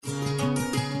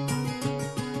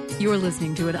You're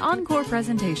listening to an encore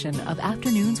presentation of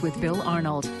Afternoons with Bill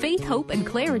Arnold. Faith, hope, and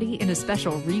clarity in a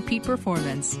special repeat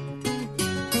performance.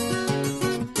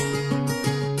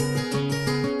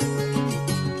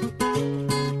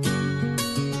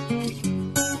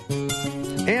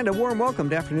 And a warm welcome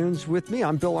to Afternoons with me.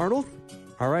 I'm Bill Arnold.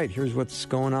 All right, here's what's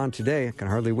going on today. I can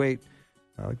hardly wait.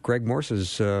 Greg Morse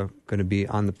is going to be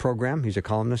on the program. He's a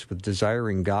columnist with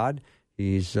Desiring God.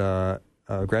 He's a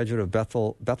graduate of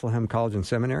Bethlehem College and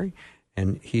Seminary,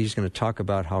 and he's going to talk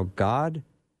about how God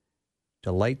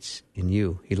delights in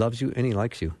you. He loves you and he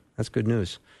likes you. That's good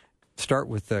news. Start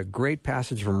with a great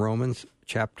passage from Romans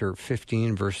chapter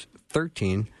 15, verse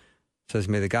 13. It says,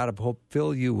 "May the God of hope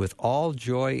fill you with all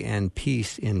joy and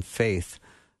peace in faith,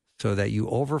 so that you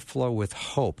overflow with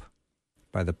hope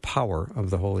by the power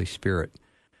of the Holy Spirit."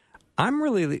 I'm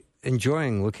really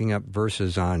enjoying looking up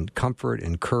verses on comfort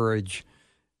and courage,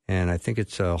 and I think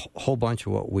it's a whole bunch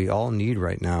of what we all need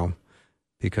right now,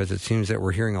 because it seems that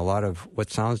we're hearing a lot of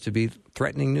what sounds to be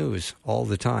threatening news all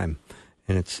the time.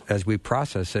 And it's as we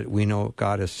process it, we know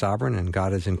God is sovereign and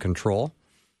God is in control.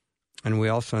 And we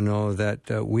also know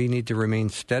that we need to remain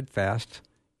steadfast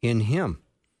in Him.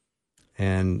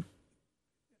 And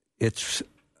it's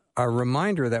a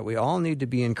reminder that we all need to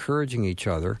be encouraging each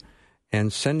other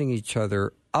and sending each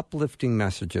other uplifting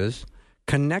messages,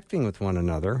 connecting with one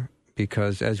another,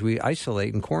 because as we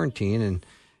isolate and quarantine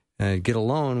and get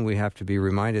alone, we have to be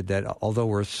reminded that although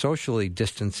we're socially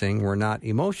distancing, we're not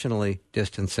emotionally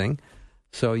distancing.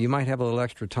 So you might have a little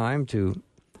extra time to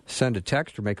send a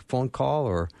text or make a phone call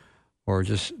or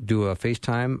just do a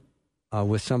FaceTime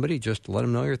with somebody. Just let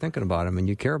them know you're thinking about them and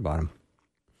you care about them.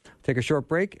 Take a short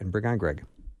break and bring on Greg.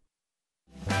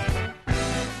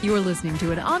 You're listening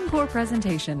to an encore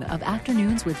presentation of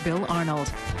Afternoons with Bill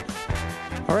Arnold.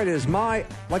 All right, it is my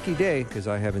lucky day because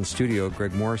I have in studio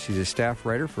Greg Morse. He's a staff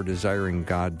writer for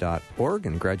DesiringGod.org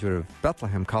and graduate of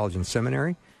Bethlehem College and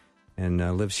Seminary, and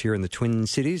lives here in the Twin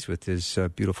Cities with his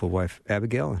beautiful wife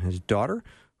Abigail and his daughter,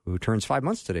 who turns 5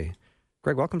 months today.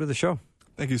 Greg, welcome to the show.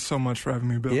 Thank you so much for having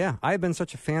me, Bill. Yeah, I've been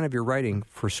such a fan of your writing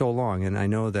for so long, and I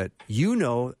know that you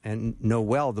know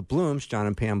well the Blooms, John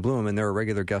and Pam Bloom, and they're a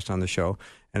regular guest on the show.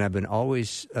 And I've been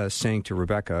always saying to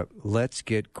Rebecca, let's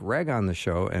get Greg on the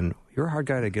show, and you're a hard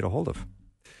guy to get a hold of.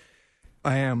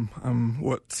 I am. I'm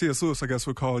what C.S. Lewis, I guess,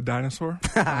 would call a dinosaur.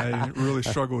 I really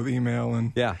struggle with email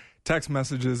and text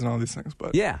messages and all these things.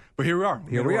 But here we are.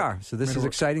 Here we are. So this is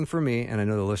exciting for me, and I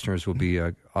know the listeners will be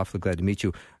awfully glad to meet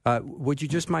you. Would you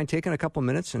just mind taking a couple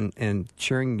minutes and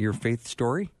sharing your faith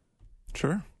story?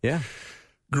 Sure. Yeah.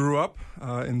 Grew up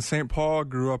in St. Paul,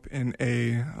 grew up in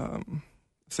a,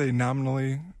 say,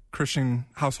 nominally Christian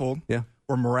household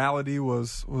where morality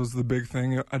was the big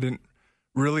thing. I didn't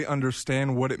really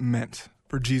understand what it meant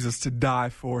for Jesus to die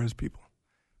for his people,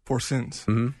 for sins.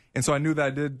 Mm-hmm. And so I knew that I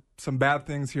did some bad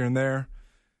things here and there,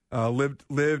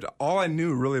 lived. All I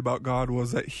knew really about God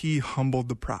was that he humbled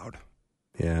the proud.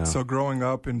 Yeah. So growing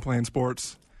up and playing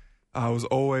sports, I was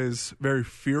always very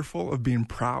fearful of being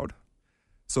proud.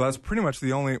 So that's pretty much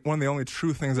one of the only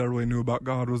true things I really knew about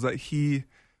God was that he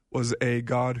was a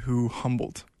God who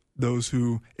humbled those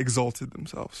who exalted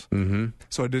themselves. Mm-hmm.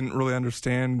 So I didn't really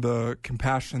understand the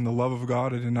compassion, the love of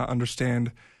God. I did not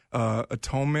understand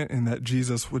atonement and that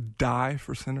Jesus would die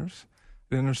for sinners.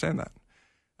 I didn't understand that.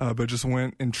 But just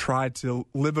went and tried to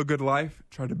live a good life,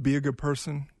 tried to be a good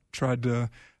person, tried to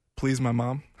please my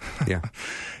mom. Yeah.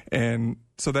 And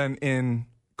so then in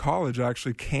college, I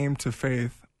actually came to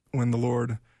faith when the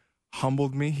Lord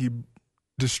humbled me. He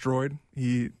destroyed,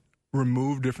 he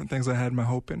removed different things I had my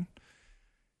hope in,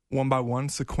 one by one,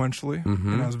 sequentially.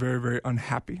 Mm-hmm. And I was very, very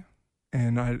unhappy.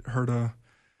 And I heard a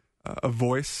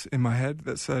voice in my head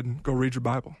that said, go read your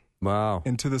Bible. Wow.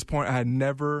 And to this point, I had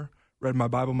never read my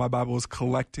Bible. My Bible was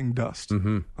collecting dust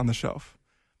on the shelf.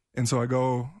 And so I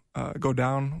go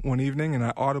down one evening and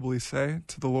I audibly say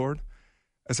to the Lord,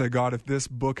 I say, God, if this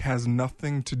book has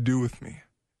nothing to do with me,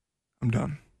 I'm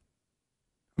done.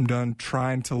 I'm done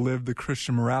trying to live the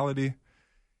Christian morality.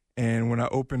 And when I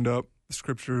opened up the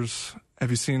scriptures, have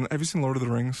you seen Lord of the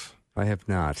Rings? I have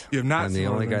not. You have not. I'm the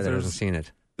only guy that hasn't seen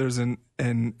it. There's an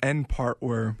end part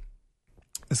where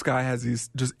this guy has these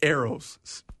just arrows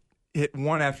hit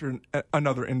one after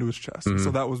another into his chest. Mm-hmm.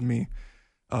 So that was me.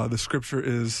 The scripture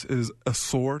is a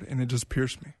sword, and it just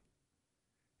pierced me.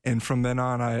 And from then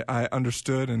on, I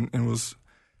understood and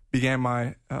began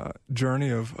my journey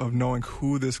of knowing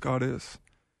who this God is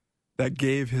that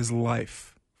gave his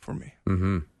life for me.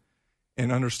 Mm-hmm.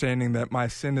 And understanding that my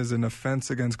sin is an offense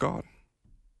against God.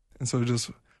 And so just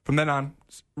from then on,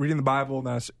 reading the Bible,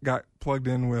 then I got plugged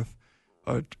in with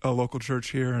a local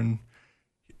church here, and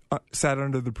sat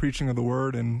under the preaching of the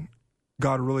word, and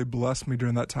God really blessed me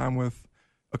during that time with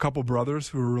a couple brothers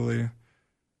who were really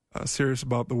serious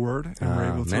about the word and were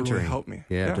able to mentoring. really help me.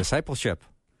 Yeah, discipleship.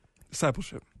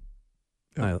 Discipleship.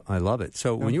 Yep. I love it.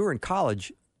 So when you were in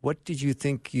college, what did you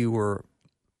think you were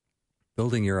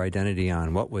building your identity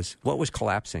on? What was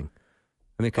collapsing?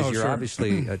 I mean, because you're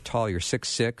obviously tall. You're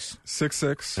 6'6".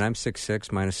 6'6". And I'm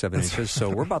 6'6", minus 7 inches. So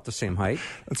we're about the same height.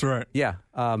 That's right. Yeah.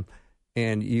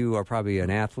 And you are probably an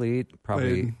athlete,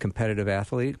 probably competitive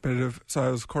athlete. Competitive. So I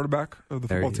was quarterback of the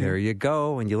football team. There you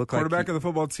go. And you look quarterback of the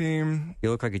football team. You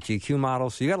look like a GQ model.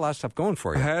 So you got a lot of stuff going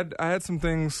for you. I had some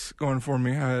things going for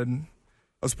me. I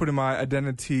was putting my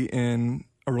identity in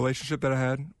a relationship that I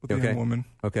had with a young woman.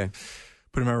 Okay.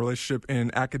 Putting my relationship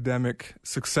in academic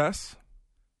success,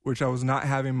 which I was not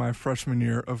having my freshman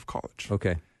year of college.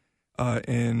 Okay.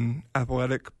 In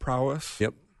athletic prowess.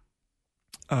 Yep.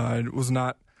 I was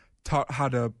not taught how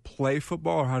to play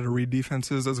football or how to read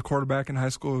defenses as a quarterback in high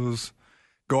school. It was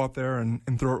go out there and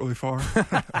throw it really far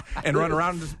and run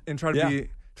around and try to be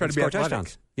athletic.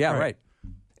 Touchdowns. Yeah, right.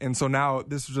 And so now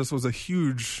this just was a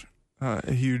huge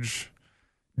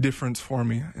difference for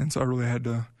me, and so I really had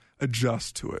to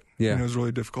adjust to it. Yeah, and it was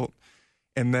really difficult.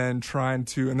 And then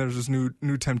and there's just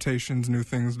new temptations, new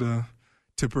things to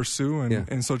pursue,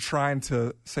 and so trying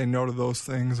to say no to those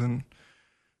things, and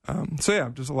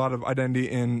just a lot of identity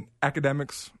in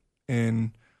academics,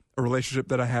 in a relationship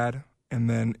that I had, and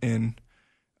then in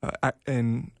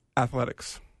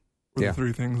athletics were the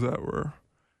three things that were,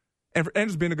 and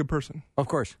just being a good person. Of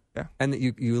course. Yeah. And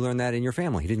you learned that in your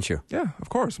family, didn't you? Yeah, of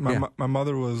course. My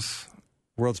mother was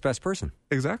world's best person.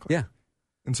 Exactly. Yeah.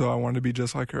 And so I wanted to be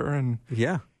just like her, and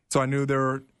so I knew there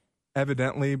were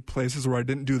evidently places where I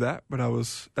didn't do that, but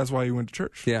that's why you went to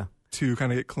church. Yeah. To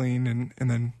kind of get clean and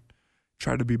then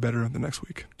try to be better the next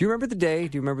week. Do you remember the day?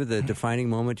 Do you remember the defining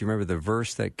moment? Do you remember the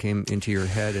verse that came into your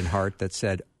head and heart that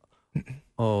said,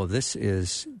 "Oh, this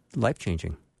is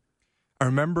life-changing"? I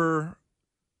remember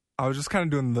I was just kind of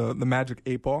doing the magic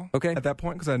 8-ball at that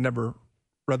point because I had never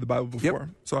read the Bible before. Yep.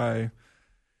 So I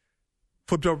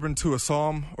flipped over into a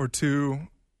psalm or two,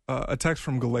 a text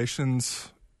from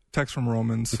Galatians, text from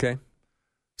Romans. Okay.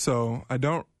 So I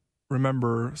don't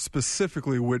remember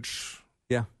specifically which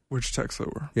texts they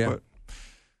were. Yeah. But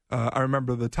I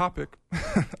remember the topic,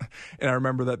 and I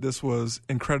remember that this was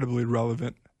incredibly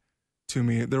relevant to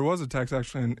me. There was a text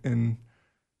actually in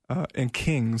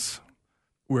Kings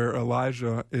where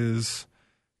Elijah is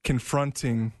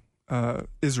confronting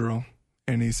Israel,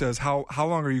 and he says, "How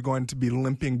long are you going to be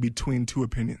limping between two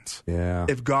opinions? Yeah.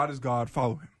 If God is God,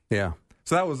 follow him." Yeah.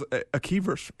 So that was a key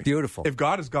verse for me. Beautiful. If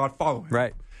God is God, follow him.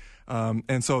 Right.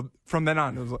 And so from then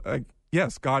on, it was like,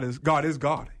 yes, God is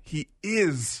God. He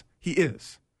is.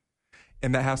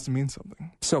 And that has to mean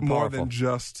something. So powerful. More than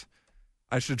just,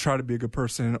 I should try to be a good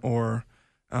person, or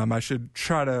I should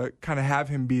try to kind of have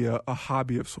him be a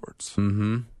hobby of sorts.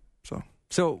 Mm-hmm.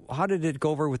 So how did it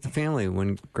go over with the family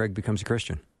when Greg becomes a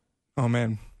Christian? Oh,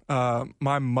 man.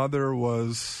 My mother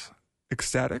was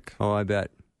ecstatic. Oh, I bet.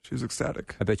 She was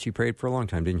ecstatic. I bet she prayed for a long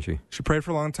time, didn't she? She prayed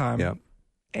for a long time. Yeah.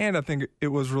 And I think it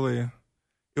was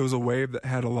a wave that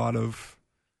had a lot of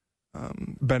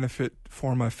benefit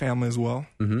for my family as well.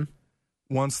 Mm-hmm.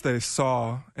 Once they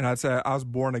saw, and I'd say I was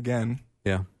born again.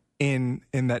 Yeah. In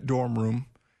that dorm room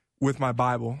with my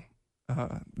Bible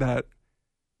that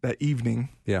evening.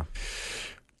 Yeah.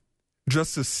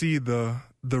 Just to see the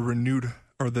renewed,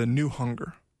 or the new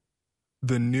hunger,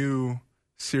 the new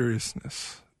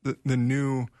seriousness, the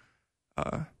new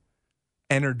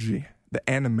energy, the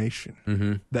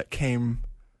animation that came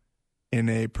in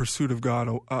a pursuit of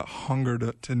God, a hunger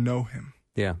to know him.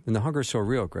 Yeah, and the hunger is so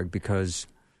real, Greg, because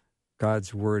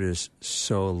God's word is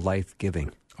so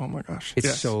life-giving. Oh, my gosh.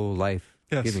 It's so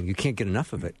life-giving. Yes. You can't get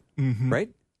enough of it, right?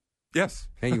 Yes.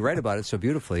 And you write about it so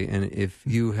beautifully. And if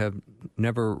you have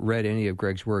never read any of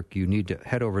Greg's work, you need to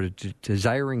head over to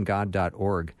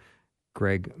desiringgod.org.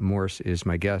 Greg Morse is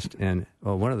my guest. And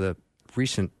one of the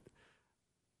recent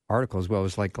articles, it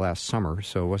was like last summer,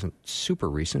 so it wasn't super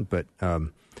recent, but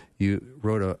you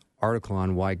wrote an article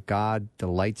on why God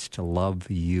delights to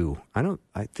love you.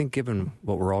 I think given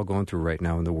what we're all going through right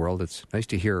now in the world, it's nice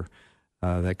to hear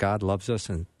that God loves us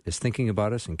and is thinking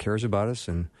about us and cares about us,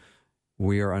 and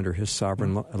we are under his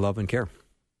sovereign love and care.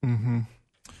 Mm-hmm.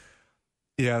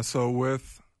 Yeah, so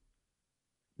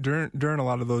during a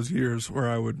lot of those years where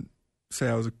I would say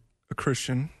I was a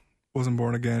Christian, wasn't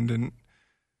born again,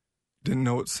 didn't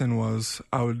know what sin was,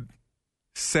 I would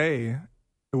say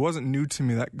it wasn't new to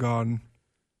me that God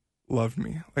loved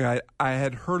me. Like I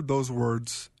had heard those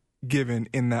words given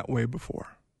in that way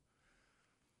before.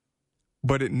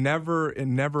 But it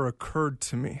never occurred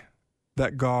to me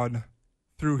that God,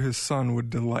 through his Son, would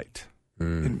delight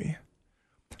in me.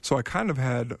 So I kind of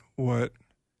had what,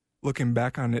 looking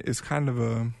back on it, is kind of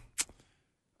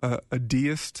a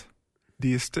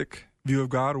deistic view of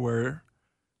God, where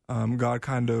God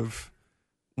kind of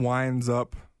winds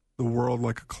up the world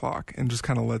like a clock and just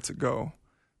kind of lets it go.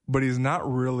 But he's not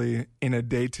really in a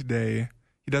day-to-day.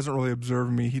 He doesn't really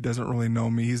observe me. He doesn't really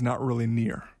know me. He's not really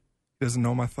near. He doesn't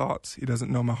know my thoughts. He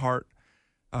doesn't know my heart.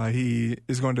 He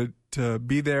is going to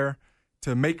be there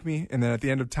to make me, and then at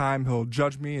the end of time, he'll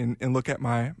judge me and look at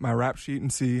my rap sheet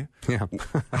and see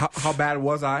how bad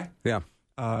was I. Yeah.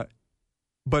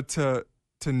 But to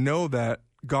know that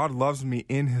God loves me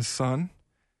in his Son,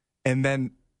 and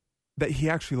then that he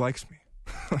actually likes me,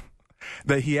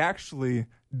 that he actually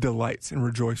delights and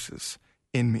rejoices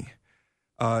in me.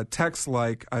 Texts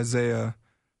like Isaiah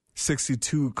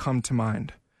 62 come to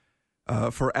mind.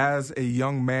 For as a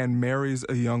young man marries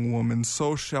a young woman,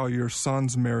 so shall your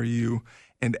sons marry you.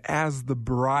 And as the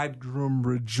bridegroom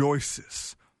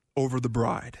rejoices over the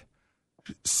bride,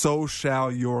 so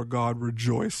shall your God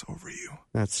rejoice over you.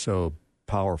 That's so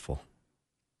powerful.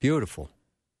 Beautiful.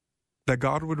 That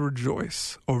God would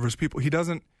rejoice over his people. He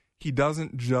doesn't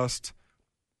just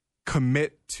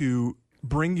commit to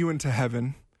bring you into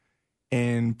heaven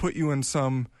and put you in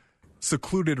some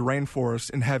secluded rainforest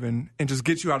in heaven and just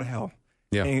get you out of hell.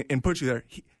 Yeah. And put you there.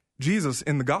 Jesus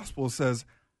in the gospel says,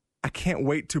 I can't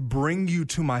wait to bring you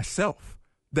to myself,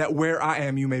 that where I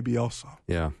am, you may be also.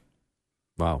 Yeah.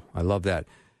 Wow. I love that.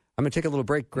 I'm going to take a little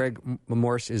break. Greg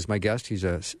Morse is my guest. He's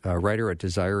a writer at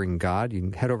Desiring God. You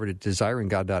can head over to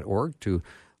desiringgod.org to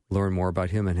learn more about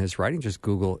him and his writing. Just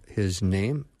Google his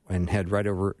name and head right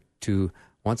over to,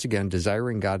 once again,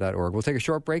 desiringgod.org. We'll take a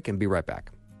short break and be right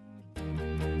back.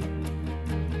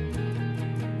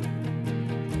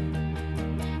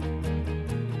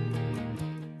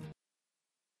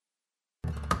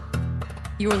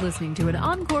 You're listening to an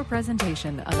encore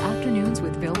presentation of Afternoons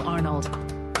with Bill Arnold.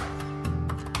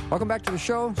 Welcome back to the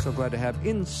show. So glad to have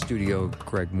in studio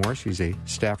Greg Morse. He's a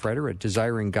staff writer at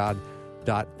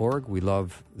desiringgod.org. We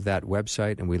love that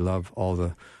website, and we love all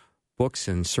the books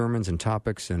and sermons and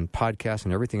topics and podcasts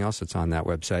and everything else that's on that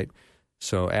website.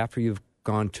 So after you've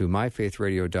gone to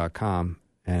myfaithradio.com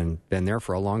and been there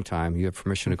for a long time, you have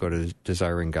permission to go to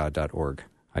desiringgod.org.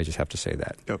 I just have to say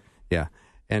that. Yep. Yeah.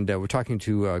 And we're talking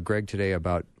to Greg today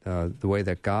about the way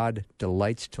that God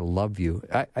delights to love you.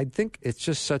 I think it's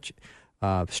just such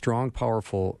a strong,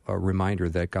 powerful reminder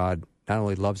that God not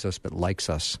only loves us, but likes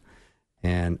us.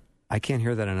 And I can't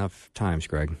hear that enough times,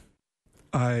 Greg.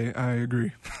 I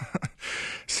agree.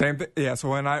 Same thing. Yeah, so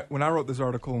when I wrote this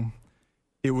article,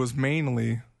 it was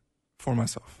mainly for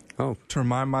myself. Oh. To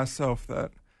remind myself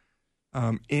that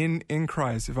in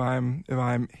Christ, if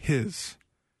I'm his,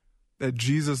 that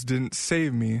Jesus didn't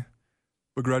save me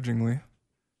begrudgingly,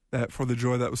 that for the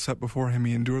joy that was set before him,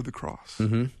 he endured the cross.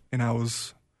 Mm-hmm. And I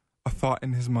was a thought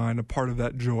in his mind, a part of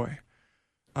that joy.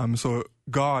 So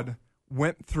God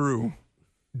went through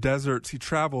deserts. He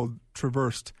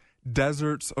traversed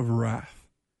deserts of wrath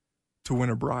to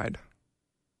win a bride.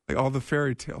 Like all the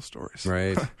fairy tale stories,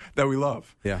 right, that we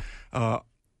love. Yeah.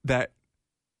 That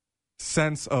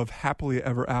sense of happily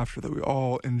ever after that we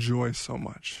all enjoy so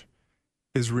much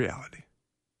is reality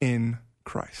in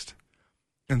Christ.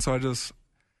 And so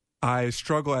I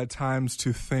struggle at times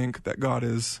to think that God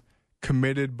is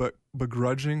committed but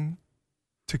begrudging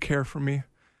to care for me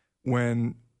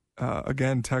when,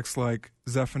 again, texts like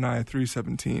Zephaniah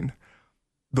 3:17,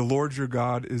 the Lord your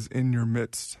God is in your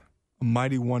midst, a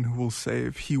mighty one who will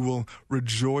save. He will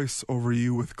rejoice over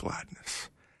you with gladness.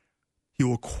 He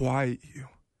will quiet you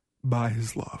by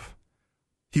his love.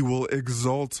 He will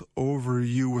exult over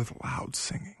you with loud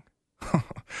singing.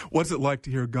 What's it like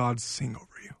to hear God sing over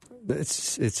you?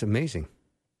 It's amazing.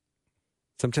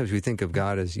 Sometimes we think of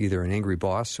God as either an angry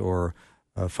boss or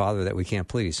a father that we can't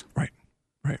please. Right.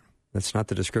 That's not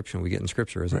the description we get in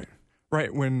Scripture, is it?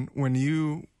 Right. When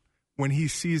he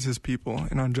sees his people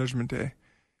and on Judgment Day,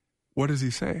 what does he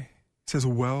say? He says,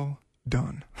 well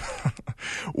done.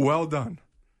 Well done,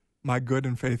 my good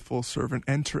and faithful servant.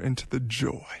 Enter into the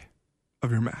joy of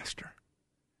your master.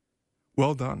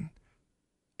 Well done.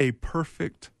 A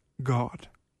perfect God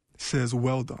says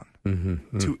well done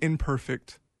to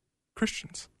imperfect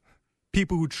Christians,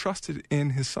 people who trusted in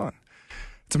his Son.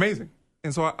 It's amazing.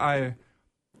 And so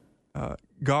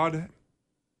God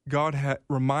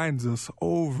reminds us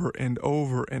over and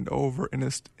over and over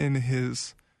in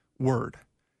his word.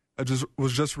 I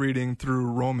was just reading through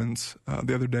Romans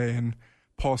the other day, and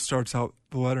Paul starts out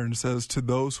the letter and says, to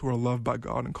those who are loved by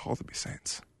God and called to be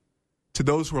saints. To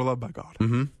those who are loved by God.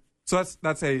 Mm-hmm. So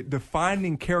that's a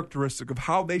defining characteristic of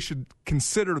how they should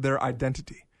consider their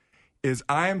identity, is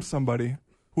I am somebody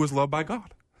who is loved by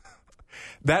God.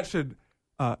 That should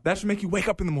make you wake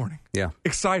up in the morning,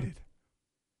 excited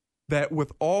that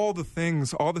with all the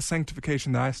things, all the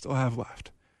sanctification that I still have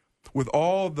left, with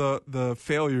all the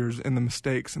failures and the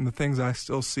mistakes and the things I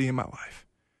still see in my life,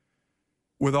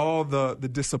 with all the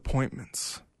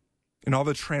disappointments and all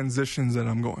the transitions that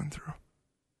I'm going through,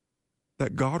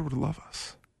 that God would love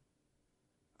us.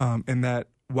 And that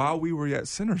while we were yet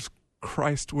sinners,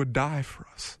 Christ would die for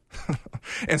us.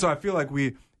 And so I feel like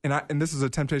and this is a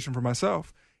temptation for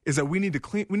myself, is that we need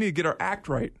to get our act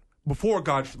right before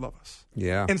God should love us.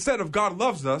 Yeah. Instead of God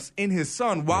loves us in his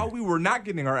Son while we were not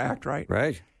getting our act right.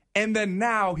 Right. And then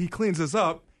now he cleans us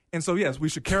up. And so, yes, we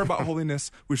should care about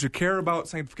holiness. We should care about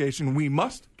sanctification. We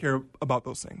must care about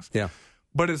those things. Yeah.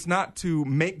 But it's not to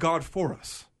make God for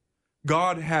us.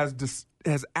 God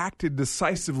has acted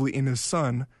decisively in his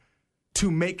Son to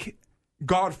make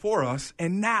God for us,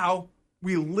 and now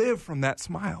we live from that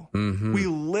smile. Mm-hmm. We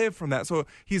live from that. So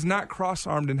he's not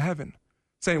cross-armed in heaven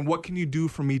saying, what can you do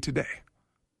for me today?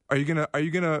 Are you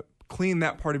gonna clean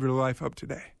that part of your life up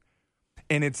today?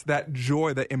 And it's that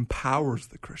joy that empowers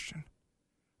the Christian.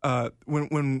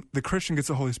 When the Christian gets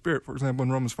the Holy Spirit, for example,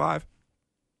 in Romans 5,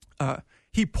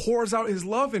 he pours out his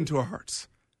love into our hearts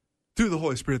through the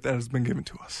Holy Spirit that has been given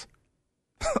to us.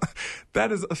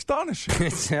 That is astonishing.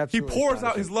 It's absolutely He pours astonishing.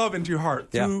 out his love into your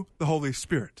heart through the Holy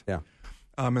Spirit. Yeah.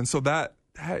 And so that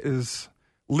is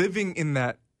living in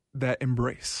that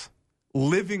embrace,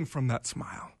 living from that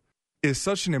smile is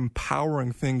such an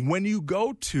empowering thing when you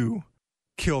go to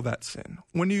kill that sin,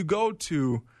 when you go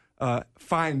to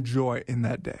find joy in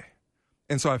that day.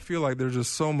 And so I feel like there's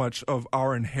just so much of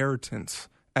our inheritance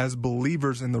as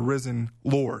believers in the risen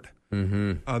Lord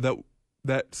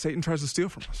that Satan tries to steal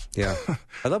from us. Yeah.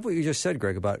 I love what you just said,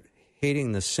 Greg, about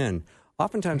hating the sin.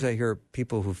 Oftentimes I hear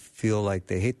people who feel like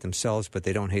they hate themselves, but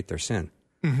they don't hate their sin.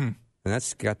 Mm-hmm. And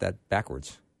that's got that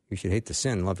backwards. You should hate the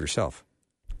sin and love yourself.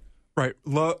 Right.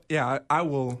 I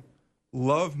will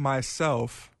love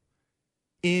myself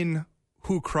in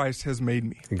who Christ has made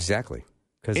me. Exactly.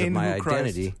 Because of my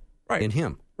identity in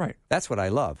him. Right. That's what I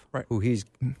love, who he's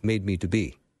made me to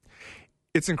be.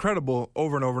 It's incredible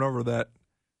over and over and over that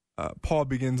Paul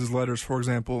begins his letters, for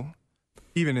example,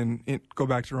 even in go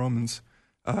back to Romans,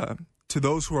 to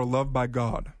those who are loved by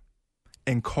God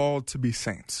and called to be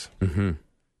saints. Mm-hmm.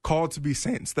 Called to be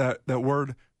saints. That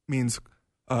word means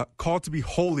called to be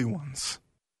holy ones.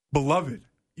 Beloved,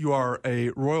 you are a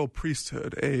royal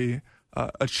priesthood, a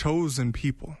chosen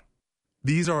people.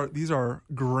 These are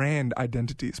grand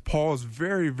identities. Paul is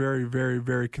very, very, very,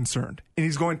 very concerned. And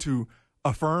he's going to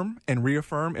affirm and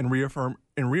reaffirm and reaffirm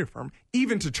and reaffirm,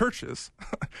 even to churches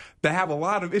that have a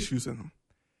lot of issues in them,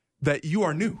 that you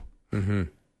are new. Mm-hmm.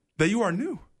 That you are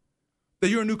new. That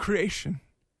you're a new creation.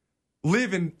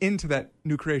 Live into that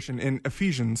new creation. In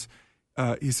Ephesians,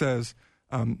 he says,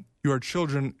 you are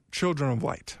children of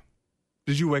light.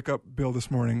 Did you wake up, Bill, this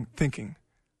morning thinking,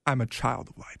 I'm a child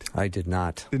of light? I did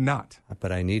not. Did not.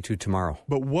 But I need to tomorrow.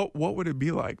 But what would it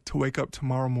be like to wake up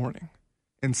tomorrow morning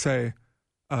and say,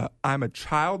 I'm a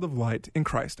child of light in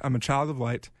Christ. I'm a child of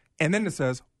light. And then it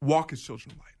says, walk as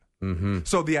children of light. Mm-hmm.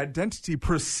 So the identity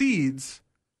precedes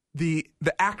the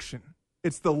action.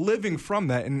 It's the living from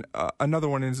that. And another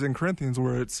one is in Corinthians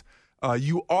where it's,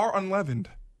 you are unleavened.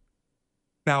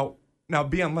 Now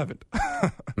be unleavened.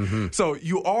 Mm-hmm. So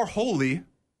you are holy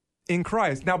in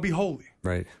Christ. Now be holy.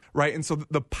 Right. Right. And so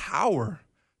the power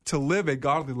to live a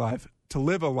godly life, to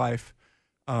live a life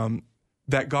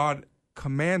that God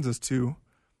commands us to,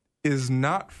 is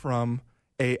not from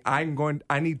I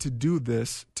need to do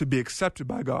this to be accepted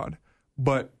by God,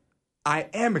 but I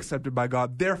am accepted by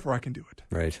God, therefore I can do it.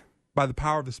 Right. By the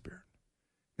power of the Spirit.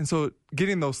 And so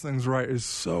getting those things right is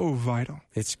so vital.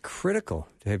 It's critical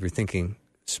to have your thinking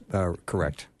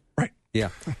correct. Right. Yeah.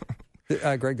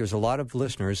 Greg, there's a lot of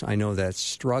listeners I know that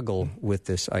struggle with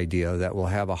this idea, that will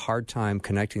have a hard time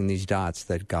connecting these dots,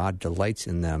 that God delights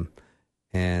in them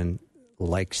and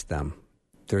likes them.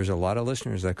 There's a lot of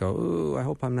listeners that go, ooh, I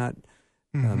hope I'm not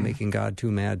making God too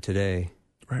mad today.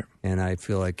 Right. And I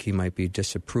feel like he might be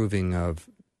disapproving of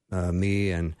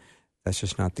me, and that's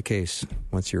just not the case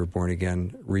once you're born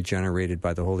again, regenerated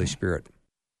by the Holy Spirit.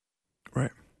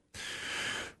 Right.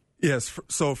 Yes,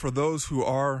 so for those who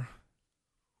are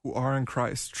in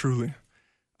Christ, truly,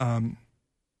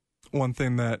 one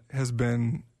thing that has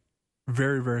been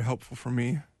very, very helpful for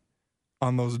me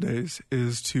on those days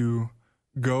is to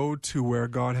go to where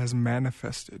God has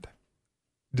manifested,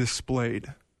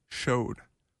 displayed, showed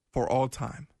for all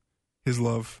time his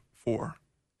love for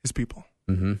his people.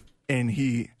 Mm-hmm. And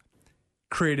he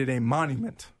created a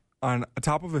monument on the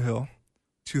top of a hill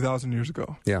 2,000 years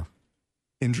ago Yeah.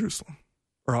 in Jerusalem,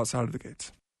 or outside of the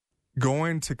gates.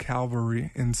 Going to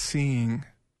Calvary and seeing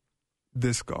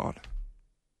this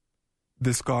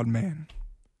God-man,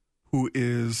 who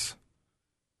is,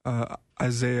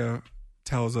 Isaiah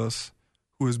tells us,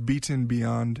 who is beaten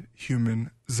beyond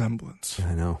human semblance.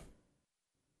 I know.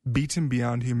 Beaten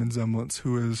beyond human semblance,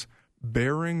 who is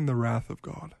bearing the wrath of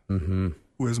God, Mm-hmm.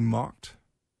 who is mocked,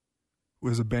 who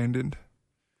is abandoned,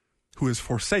 who is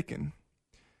forsaken.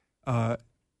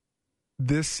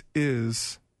 This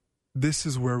is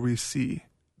where we see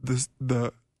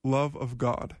the love of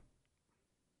God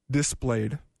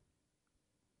displayed,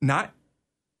 not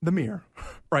the mirror,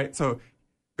 right? So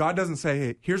God doesn't say,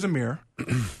 hey, here's a mirror,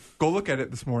 go look at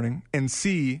it this morning and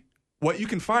see what you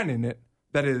can find in it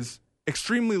that is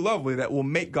extremely lovely that will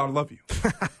make God love you.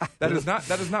 That is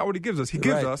not what he gives us. He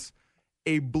gives us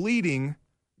a bleeding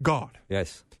God.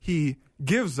 Yes. He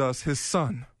gives us his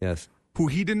son, Yes. who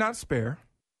he did not spare.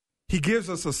 He gives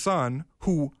us a son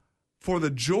who, for the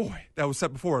joy that was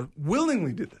set before us,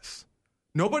 willingly did this.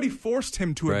 Nobody forced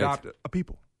him to adopt a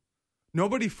people.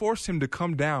 Nobody forced him to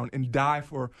come down and die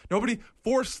for. Nobody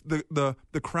forced the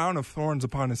crown of thorns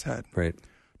upon his head. Right.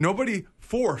 Nobody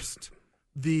forced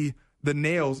the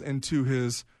nails into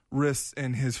his wrists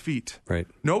and his feet. Right.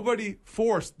 Nobody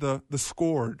forced the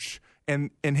scourge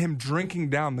and him drinking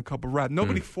down the cup of wrath.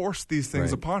 Nobody forced these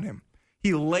things upon him.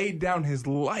 He laid down his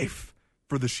life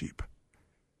for the sheep.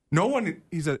 No one,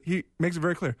 he makes it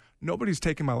very clear, nobody's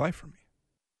taking my life from me.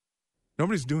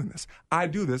 Nobody's doing this. I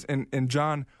do this. And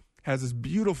John has this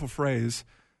beautiful phrase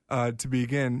to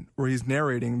begin where he's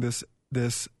narrating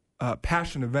this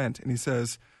passion event. And he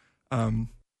says,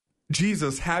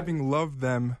 Jesus, having loved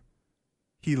them,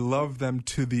 he loved them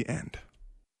to the end.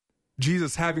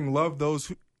 Jesus, having loved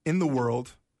those in the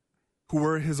world who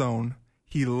were his own,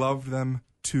 he loved them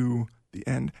to the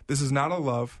end. This is not a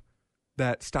love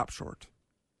that stopped short.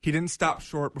 He didn't stop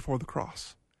short before the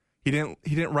cross. He didn't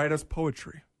write us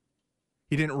poetry.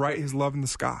 He didn't write his love in the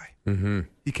sky. Mm-hmm.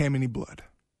 He came and he bled.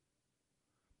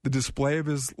 The display of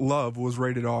his love was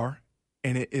rated R,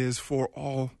 and it is for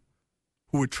all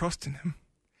who would trust in him.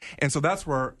 And so that's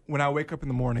where, when I wake up in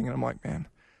the morning and I'm like, man,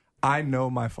 I know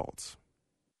my faults.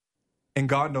 And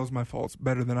God knows my faults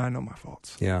better than I know my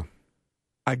faults. Yeah.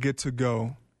 I get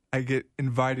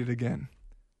invited again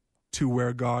to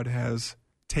where God has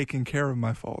taken care of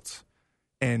my faults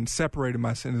and separated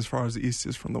my sin as far as the east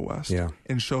is from the west. Yeah.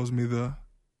 And shows me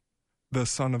the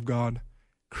Son of God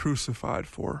crucified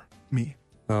for me.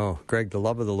 Oh, Greg, the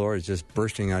love of the Lord is just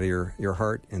bursting out of your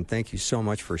heart, and thank you so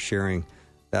much for sharing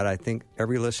that. I think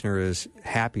every listener is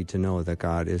happy to know that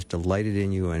God is delighted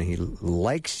in you, and he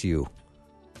likes you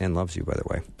and loves you, by the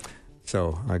way.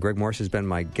 So Greg Morse has been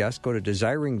my guest. Go to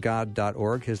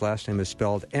desiringgod.org. His last name is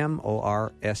spelled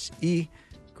Morse.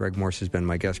 Greg Morse has been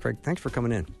my guest. Greg, thanks for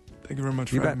coming in. Thank you very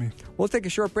much for having me. We'll take a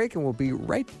short break, and we'll be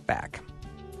right back.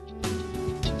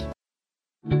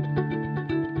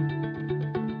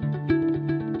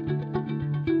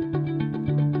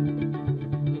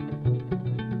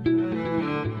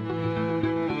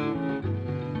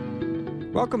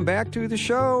 Welcome back to the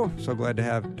show. So glad to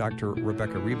have Dr.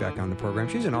 Rebecca Rebeck on the program.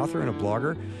 She's an author and a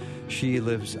blogger. She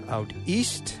lives out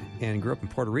east and grew up in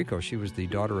Puerto Rico. She was the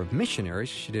daughter of missionaries.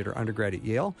 She did her undergrad at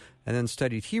Yale and then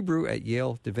studied Hebrew at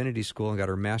Yale Divinity School and got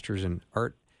her master's in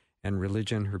art and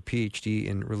religion, her PhD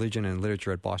in religion and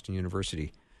literature at Boston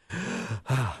University.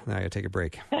 Now I got to take a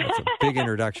break. That's a big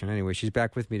introduction. Anyway, she's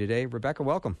back with me today. Rebecca,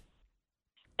 welcome.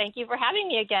 Thank you for having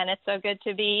me again. It's so good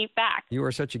to be back. You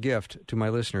are such a gift to my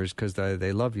listeners because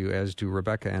they love you, as do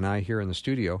Rebecca and I here in the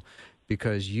studio,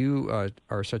 because you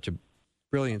are such a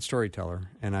brilliant storyteller.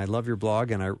 And I love your blog,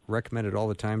 and I recommend it all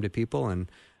the time to people.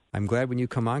 And I'm glad when you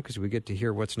come on because we get to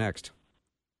hear what's next.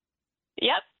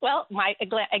 Yep. Well,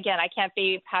 again, I can't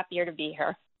be happier to be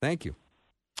here. Thank you.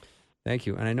 Thank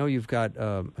you. And I know you've got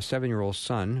a 7-year-old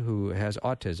son who has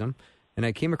autism. And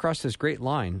I came across this great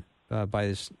line by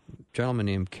this gentleman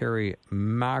named Kerry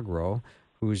Magro,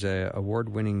 who's an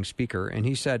award-winning speaker. And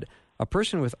he said, a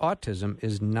person with autism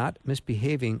is not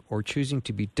misbehaving or choosing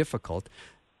to be difficult.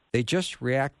 They just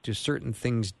react to certain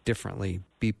things differently.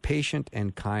 Be patient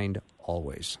and kind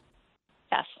always.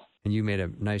 Yes. And you made a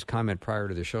nice comment prior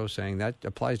to the show saying that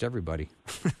applies to everybody.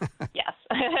 Yes.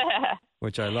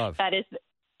 Which I love. That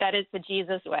is the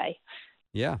Jesus way.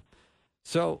 Yeah.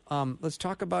 So let's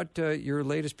talk about your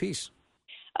latest piece.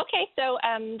 Okay, so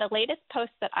the latest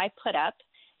post that I put up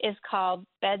is called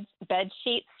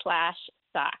Bedsheets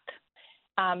 /sock.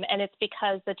 And it's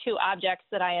because the two objects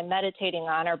that I am meditating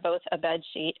on are both a bed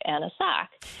sheet and a sock.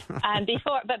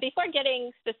 Before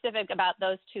getting specific about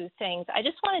those two things, I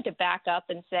just wanted to back up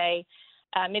and say,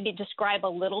 maybe describe a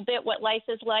little bit what life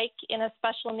is like in a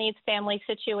special needs family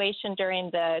situation during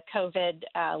the COVID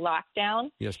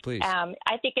lockdown. Yes, please.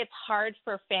 I think it's hard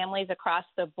for families across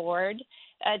the board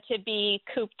to be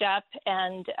cooped up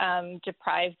and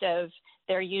deprived of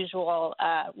their usual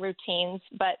routines.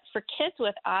 But for kids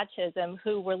with autism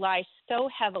who rely so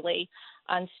heavily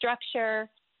on structure,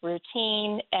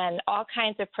 routine, and all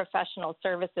kinds of professional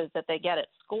services that they get at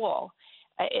school,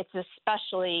 it's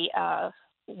especially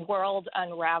world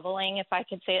unraveling, if I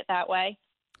could say it that way.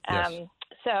 Yes.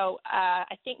 So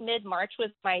I think mid-March was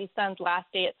my son's last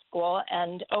day at school,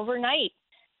 and overnight,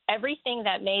 everything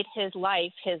that made his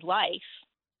life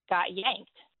got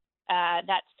yanked.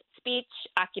 That's speech,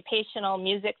 occupational,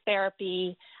 music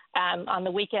therapy. On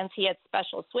the weekends, he had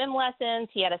special swim lessons.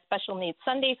 He had a special needs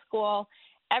Sunday school.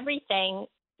 Everything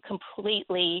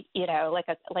completely, like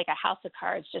a house of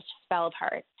cards, just fell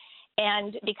apart.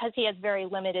 And because he has very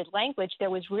limited language, there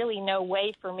was really no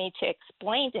way for me to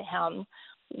explain to him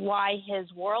why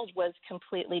his world was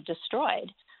completely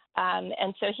destroyed.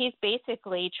 And so he's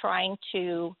basically trying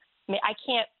to, I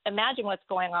can't imagine what's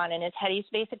going on in his head. He's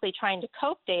basically trying to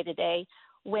cope day to day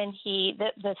when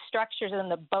the structures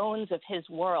and the bones of his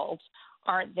world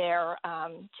aren't there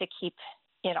to keep,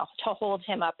 to hold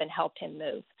him up and help him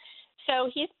move. So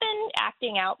he's been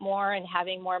acting out more and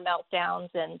having more meltdowns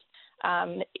and,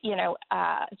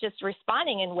 just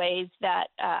responding in ways that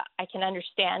I can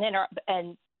understand and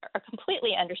are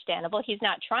completely understandable. He's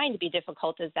not trying to be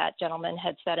difficult, as that gentleman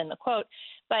had said in the quote,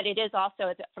 but it is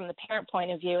also, from the parent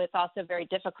point of view, it's also very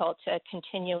difficult to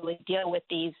continually deal with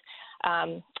these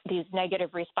negative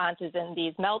responses and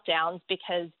these meltdowns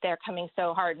because they're coming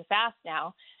so hard and fast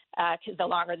now, because the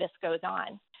longer this goes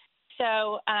on.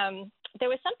 So there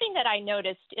was something that I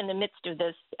noticed in the midst of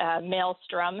this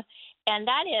maelstrom, and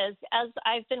that is, as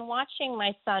I've been watching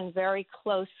my son very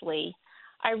closely,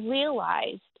 I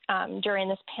realized during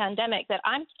this pandemic that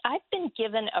I've been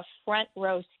given a front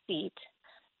row seat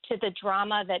to the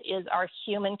drama that is our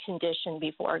human condition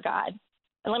before God.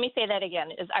 And let me say that again,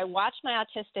 as I watch my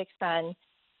autistic son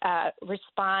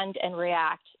respond and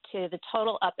react to the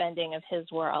total upending of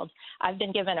his world, I've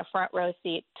been given a front row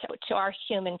seat to our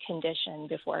human condition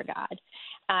before God.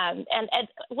 And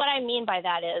what I mean by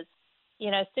that is,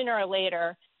 sooner or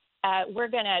later, we're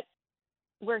going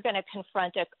to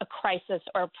confront a crisis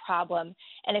or a problem.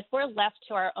 And if we're left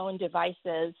to our own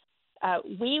devices,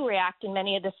 we react in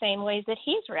many of the same ways that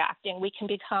he's reacting. We can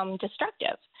become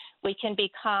destructive. We can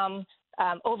become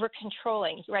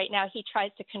over-controlling. Right now, he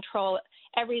tries to control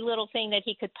every little thing that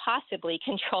he could possibly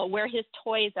control, where his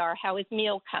toys are, how his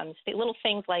meal comes, the little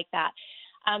things like that.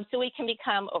 So we can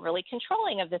become overly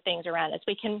controlling of the things around us.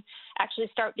 We can actually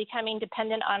start becoming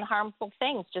dependent on harmful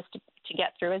things just to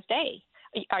get through his day,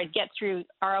 or get through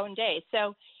our own day.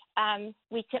 So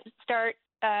we can start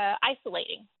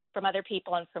isolating from other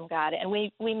people and from God. And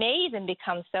we may even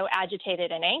become so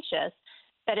agitated and anxious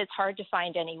that it's hard to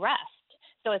find any rest.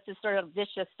 So it's a sort of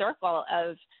vicious circle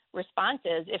of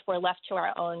responses if we're left to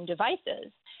our own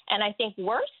devices. And I think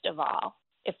worst of all,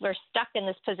 if we're stuck in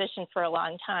this position for a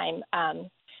long time,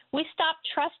 we stop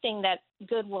trusting that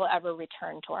good will ever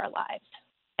return to our lives.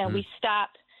 And we stop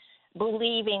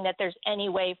believing that there's any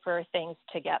way for things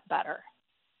to get better.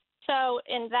 So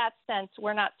in that sense,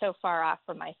 we're not so far off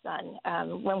from my son.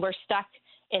 When we're stuck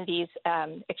in these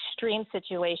extreme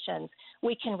situations,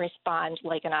 we can respond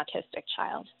like an autistic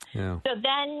child. Yeah. So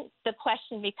then the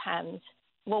question becomes,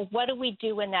 well, what do we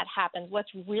do when that happens? What's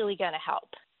really going to help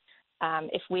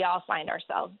if we all find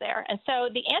ourselves there? And so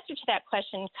the answer to that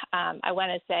question, I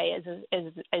want to say,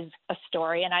 is a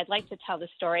story, and I'd like to tell the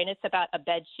story, and it's about a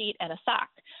bed sheet and a sock.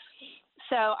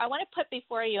 So I want to put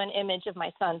before you an image of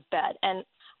my son's bed, and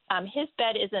his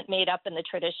bed isn't made up in the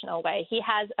traditional way. He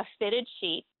has a fitted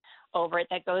sheet over it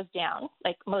that goes down,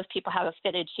 like most people have a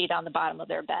fitted sheet on the bottom of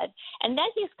their bed. And then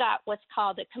he's got what's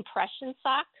called a compression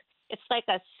sock. It's like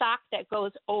a sock that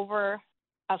goes over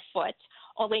a foot,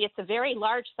 only it's a very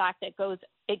large sock that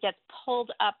gets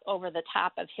pulled up over the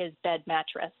top of his bed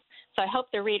mattress. So I hope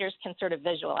the readers can sort of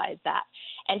visualize that.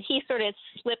 And he sort of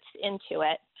slips into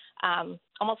it,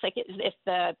 almost like if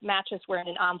the mattress were in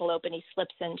an envelope and he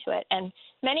slips into it. And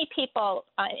many people,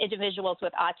 individuals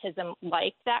with autism,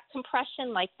 like that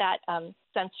compression, like that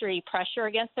sensory pressure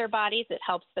against their bodies. It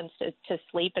helps them to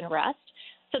sleep and rest.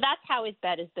 So that's how his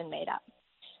bed has been made up.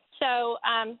 So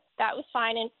that was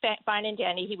fine and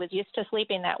dandy. He was used to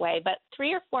sleeping that way. But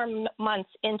 3 or 4 months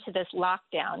into this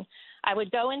lockdown, I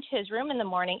would go into his room in the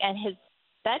morning, and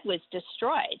bed was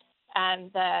destroyed.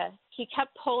 He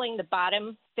kept pulling the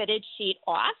bottom fitted sheet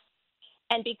off.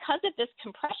 And because of this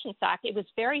compression sock, it was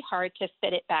very hard to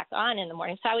fit it back on in the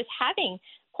morning. So I was having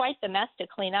quite the mess to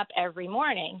clean up every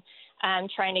morning,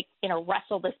 trying to,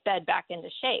 wrestle this bed back into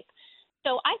shape.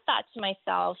 So I thought to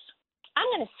myself, I'm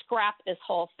going to scrap this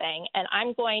whole thing, and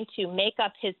I'm going to make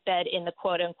up his bed in the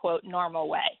quote-unquote normal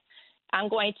way. I'm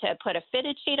going to put a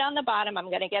fitted sheet on the bottom. I'm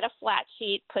going to get a flat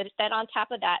sheet, put that on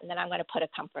top of that, and then I'm going to put a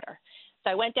comforter. So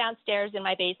I went downstairs in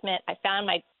my basement. I found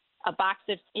a box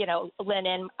of,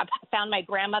 linen. I found my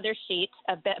grandmother's sheet,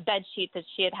 a bed sheet that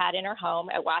she had in her home.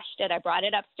 I washed it. I brought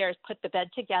it upstairs, put the bed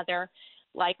together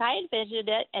like I envisioned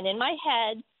it. And in my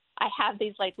head, I have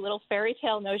these like little fairy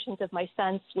tale notions of my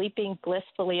son sleeping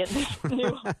blissfully in this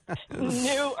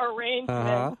new arrangement.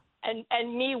 Uh-huh.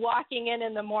 And me walking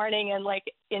in the morning and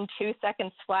like in 2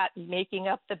 seconds flat making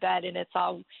up the bed, and it's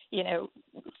all,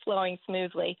 flowing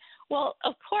smoothly. Well,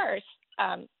 of course,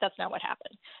 that's not what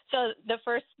happened. So the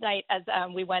first night, as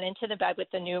we went into the bed with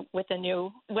the new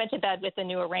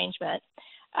arrangement,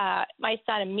 my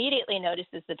son immediately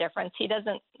notices the difference.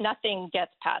 Nothing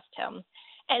gets past him.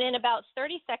 And in about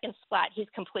 30 seconds flat, he's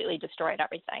completely destroyed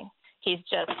everything. He's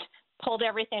just pulled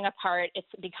everything apart. It's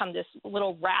become this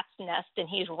little rat's nest, and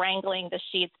he's wrangling the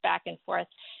sheets back and forth.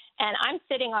 And I'm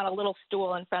sitting on a little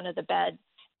stool in front of the bed.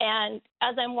 And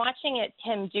as I'm watching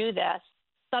him do this,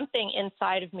 something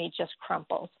inside of me just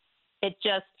crumples.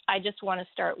 I just want to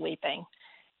start weeping.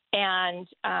 And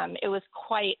it was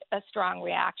quite a strong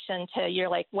reaction to, you're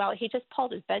like, well, he just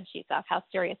pulled his bed sheets off. How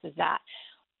serious is that?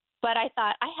 But I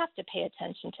thought, I have to pay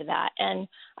attention to that. And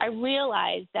I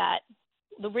realized that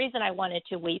the reason I wanted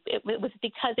to weep, it was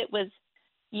because it was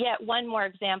yet one more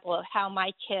example of how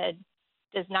my kid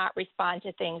does not respond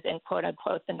to things in quote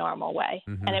unquote the normal way.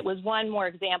 Mm-hmm. And it was one more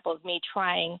example of me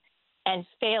trying and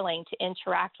failing to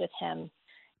interact with him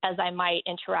as I might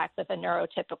interact with a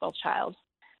neurotypical child.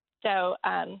 So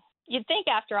you'd think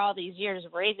after all these years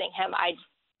of raising him, I'd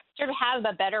sort of have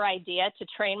a better idea to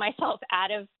train myself out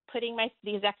of putting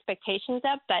these expectations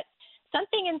up. But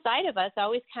something inside of us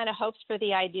always kind of hopes for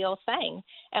the ideal thing.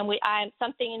 And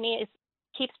something in me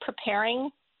keeps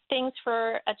preparing things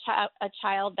for a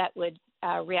child that would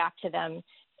react to them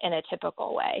in a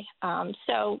typical way.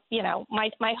 So,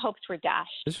 my hopes were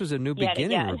dashed. This was a new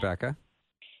beginning, Rebecca.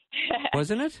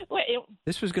 Wasn't it?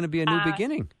 This was going to be a new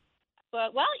beginning.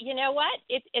 Well, you know what?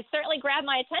 It certainly grabbed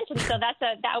my attention, so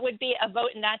that would be a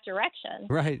vote in that direction.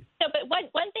 Right. So, but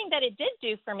one thing that it did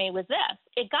do for me was this.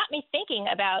 It got me thinking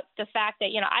about the fact that,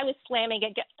 I was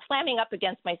slamming up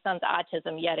against my son's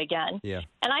autism yet again. Yeah.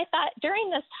 And I thought during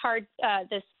this hard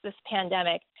this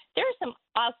pandemic, there are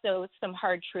also some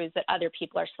hard truths that other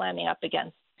people are slamming up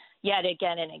against yet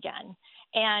again and again.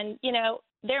 And,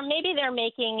 they're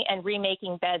making and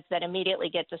remaking beds that immediately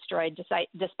get destroyed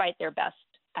despite their best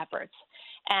efforts.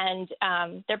 And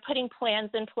they're putting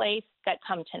plans in place that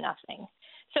come to nothing.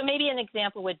 So maybe an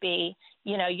example would be,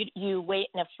 you wait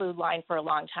in a food line for a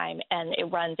long time and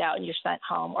it runs out and you're sent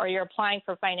home, or you're applying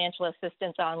for financial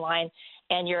assistance online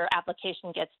and your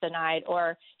application gets denied,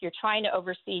 or you're trying to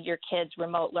oversee your kids'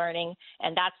 remote learning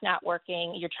and that's not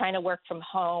working. You're trying to work from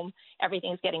home.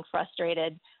 Everything's getting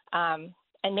frustrated.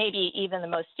 And maybe even the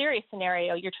most serious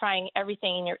scenario, you're trying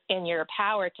everything in your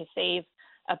power to save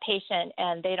a patient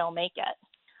and they don't make it.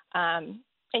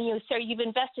 So you've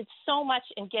invested so much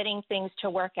in getting things to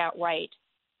work out right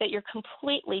that you're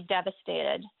completely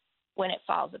devastated when it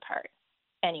falls apart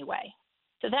anyway.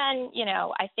 So then,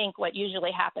 I think what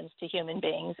usually happens to human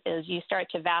beings is you start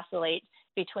to vacillate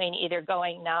between either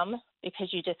going numb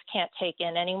because you just can't take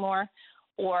in anymore,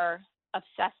 or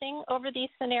obsessing over these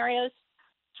scenarios,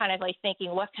 kind of like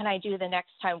thinking, what can I do the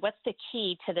next time? What's the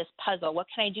key to this puzzle? What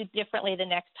can I do differently the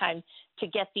next time to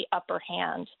get the upper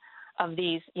hand of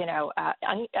these,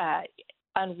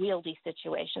 unwieldy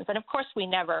situations? And of course, we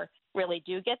never really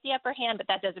do get the upper hand, but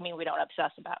that doesn't mean we don't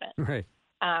obsess about it. Right.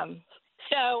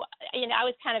 So, I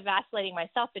was kind of vacillating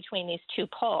myself between these two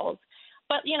poles.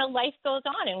 But, life goes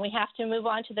on and we have to move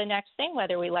on to the next thing,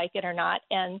 whether we like it or not.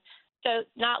 And so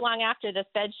not long after this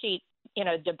bedsheet,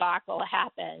 debacle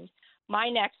happened, my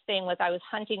next thing was I was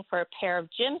hunting for a pair of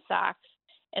gym socks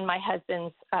in my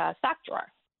husband's sock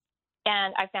drawer.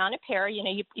 And I found a pair.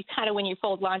 You kind of, when you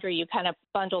fold laundry, you kind of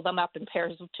bundle them up in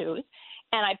pairs of twos.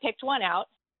 And I picked one out.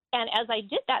 And as I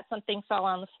did that, something fell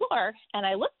on the floor, and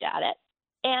I looked at it.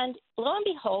 And lo and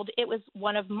behold, it was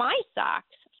one of my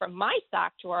socks from my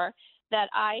sock drawer that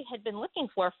I had been looking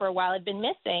for a while, had been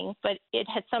missing, but it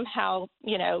had somehow,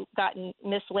 gotten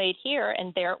mislaid here.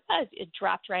 And there it was. It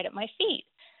dropped right at my feet.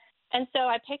 And so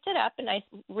I picked it up and I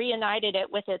reunited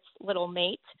it with its little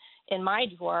mate in my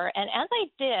drawer. And as I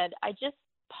did, I just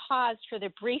paused for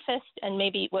the briefest and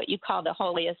maybe what you call the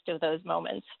holiest of those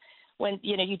moments when,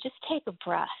 you just take a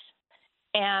breath.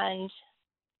 And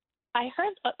I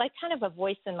heard like kind of a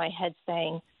voice in my head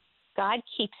saying, God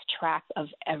keeps track of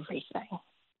everything.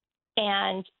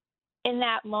 And in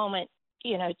that moment,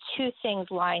 two things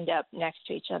lined up next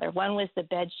to each other. One was the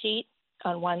bed sheet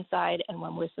on one side and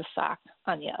one was the sock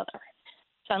on the other.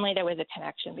 Suddenly there was a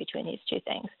connection between these two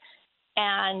things.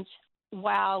 And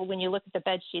while when you look at the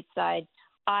bed sheet side,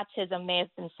 autism may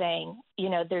have been saying,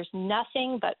 there's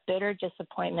nothing but bitter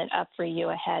disappointment up for you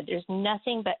ahead. There's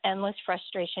nothing but endless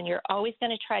frustration. You're always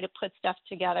going to try to put stuff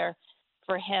together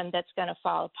for him that's going to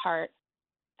fall apart.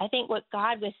 I think what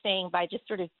God was saying by just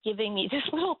sort of giving me this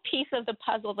little piece of the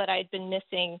puzzle that I'd been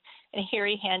missing, and here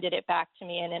he handed it back to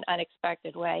me in an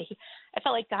unexpected way. I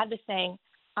felt like God was saying,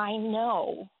 I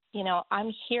know,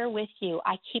 I'm here with you.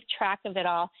 I keep track of it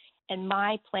all, and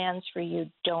my plans for you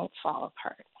don't fall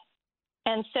apart.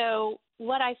 And so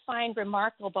what I find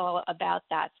remarkable about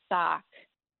that sock,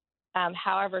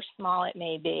 however small it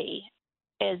may be,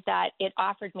 is that it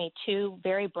offered me two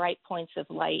very bright points of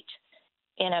light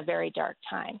in a very dark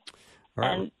time. All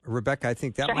right, and, Rebecca, I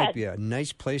think that sure might ahead. be a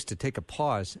nice place to take a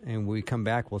pause, and when we come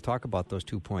back, we'll talk about those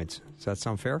 2 points. Does that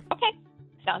sound fair? Okay,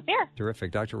 sounds fair.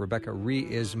 Terrific. Dr. Rebecca Ree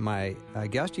is my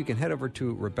guest. You can head over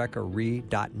to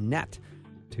RebeccaRee.net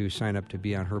to sign up to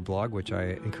be on her blog, which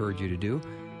I encourage you to do.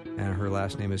 And her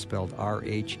last name is spelled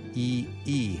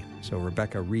R-H-E-E. So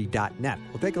RebeccaRee.net.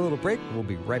 We'll take a little break. We'll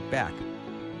be right back.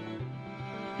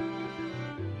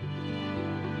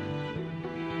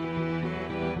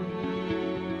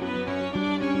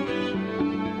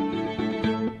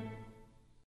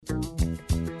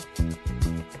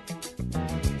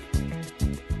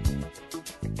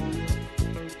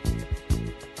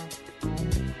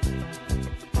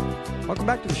 Welcome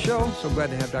back to the show. So glad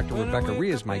to have Dr. Rebecca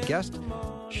Ree as my guest.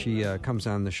 She comes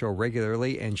on the show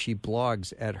regularly, and she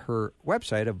blogs at her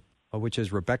website, which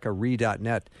is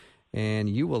RebeccaRee.net, and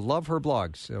you will love her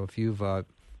blogs. So if you've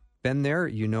been there,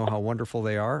 you know how wonderful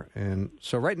they are. And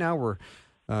so right now we're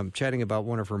chatting about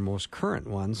one of her most current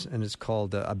ones, and it's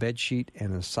called A Bed Sheet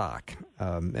and a Sock.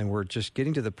 And we're just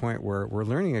getting to the point where we're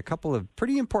learning a couple of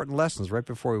pretty important lessons. Right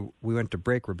before we went to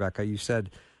break, Rebecca, you said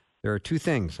there are two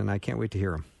things, and I can't wait to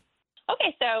hear them.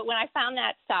 Okay, so when I found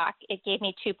that sock, it gave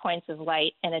me 2 points of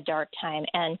light in a dark time.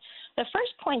 And the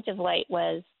first point of light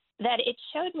was that it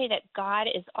showed me that God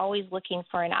is always looking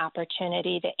for an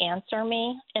opportunity to answer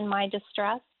me in my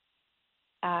distress,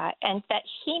 and that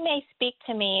he may speak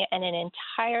to me in an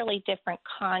entirely different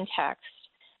context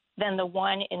than the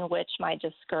one in which my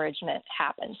discouragement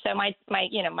happened. So my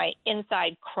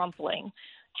inside crumpling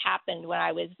happened when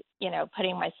I was,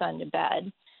 putting my son to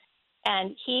bed.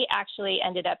 And he actually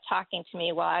ended up talking to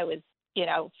me while I was,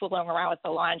 fooling around with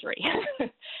the laundry.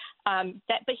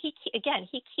 But he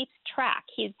keeps track.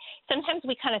 Sometimes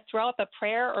we kind of throw up a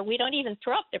prayer, or we don't even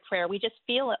throw up the prayer. We just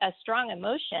feel a strong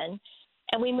emotion,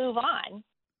 and we move on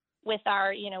with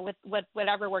our, with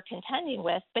whatever we're contending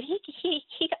with. But he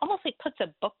almost like puts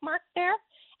a bookmark there,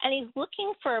 and he's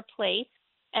looking for a place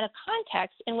and a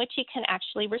context in which he can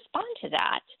actually respond to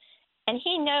that. And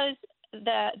he knows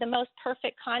the most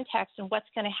perfect context and what's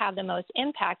going to have the most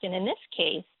impact. And in this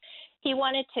case, he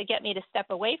wanted to get me to step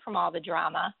away from all the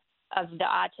drama of the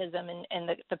autism and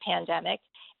the pandemic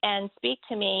and speak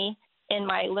to me in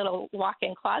my little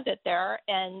walk-in closet there,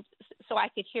 and so I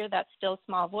could hear that still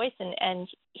small voice and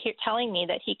telling me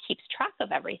that he keeps track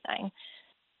of everything.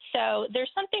 So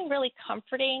there's something really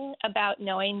comforting about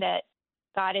knowing that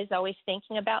God is always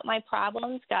thinking about my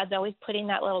problems. God's always putting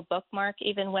that little bookmark,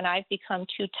 even when I've become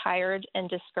too tired and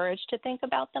discouraged to think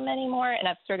about them anymore. And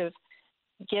I've sort of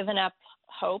given up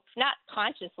hope, not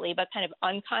consciously, but kind of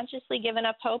unconsciously given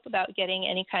up hope about getting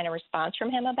any kind of response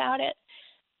from him about it.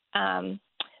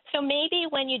 So maybe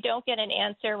when you don't get an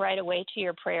answer right away to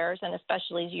your prayers, and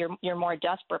especially your more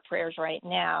desperate prayers right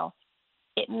now,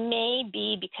 it may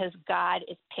be because God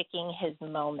is picking his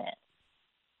moment.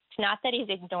 It's not that he's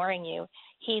ignoring you.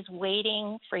 He's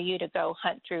waiting for you to go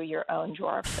hunt through your own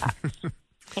drawer of socks.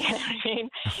 You know what I mean?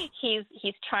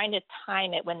 He's trying to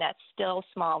time it when that still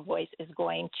small voice is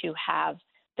going to have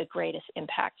the greatest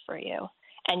impact for you.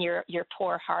 And your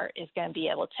poor heart is going to be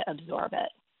able to absorb it.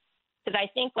 Because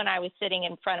I think when I was sitting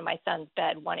in front of my son's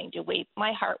bed wanting to weep,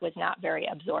 my heart was not very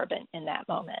absorbent in that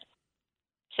moment.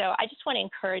 So I just want to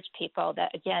encourage people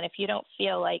that, again, if you don't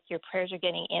feel like your prayers are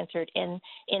getting answered in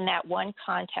that one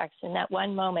context, in that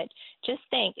one moment, just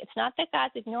think it's not that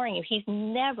God's ignoring you. He's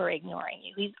never ignoring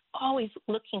you. He's always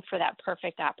looking for that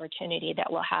perfect opportunity that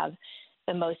will have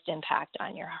the most impact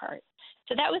on your heart.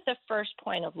 So that was the first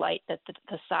point of light that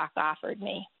the sock offered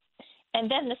me. And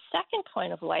then the second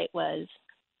point of light was,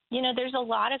 there's a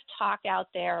lot of talk out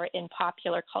there in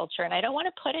popular culture, and I don't want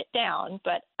to put it down,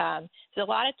 but there's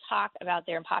a lot of talk out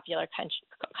there in popular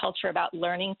culture about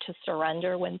learning to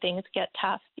surrender when things get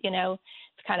tough.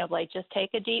 It's kind of like just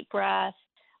take a deep breath,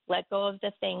 let go of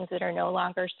the things that are no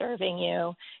longer serving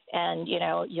you, and,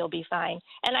 you'll be fine.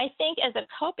 And I think as a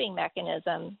coping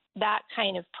mechanism, that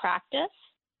kind of practice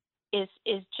is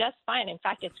just fine. In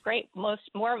fact, it's great. More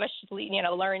of us should,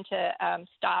 learn to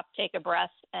stop, take a breath,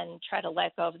 and try to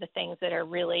let go of the things that are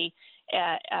really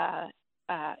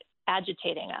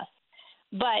agitating us.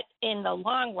 But in the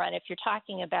long run, if you're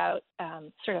talking about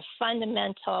sort of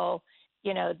fundamental,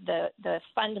 the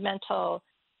fundamental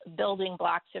building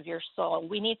blocks of your soul,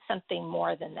 we need something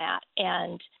more than that.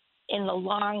 And in the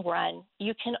long run,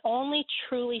 you can only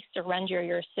truly surrender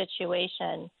your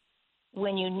situation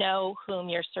when you know whom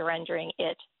you're surrendering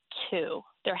it to.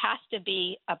 There has to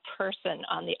be a person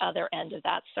on the other end of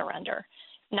that surrender,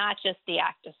 not just the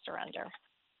act of surrender.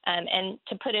 And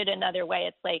to put it another way,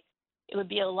 it's like it would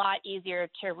be a lot easier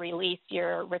to release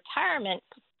your retirement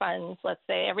funds, let's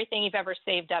say, everything you've ever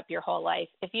saved up your whole life,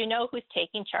 if you know who's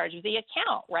taking charge of the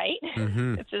account, right?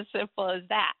 Mm-hmm. It's as simple as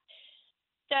that.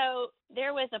 So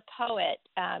there was a poet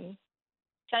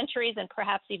centuries and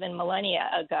perhaps even millennia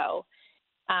ago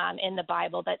in the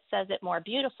Bible that says it more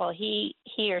beautiful. He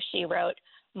or she wrote,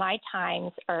 "My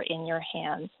times are in your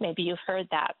hands." Maybe you've heard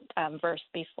that verse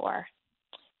before.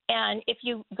 And if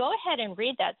you go ahead and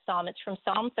read that psalm, it's from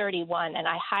Psalm 31, and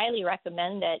I highly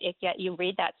recommend that you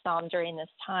read that psalm during this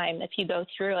time. If you go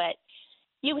through it,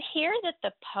 you hear that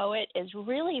the poet is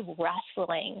really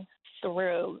wrestling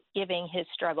through giving his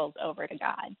struggles over to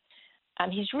God.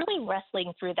 He's really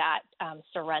wrestling through that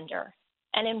surrender.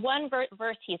 And in one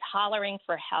verse, he's hollering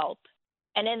for help.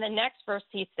 And in the next verse,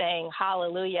 he's saying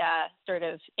hallelujah, sort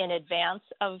of in advance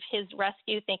of his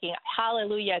rescue, thinking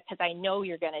hallelujah, because I know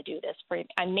you're going to do this for me.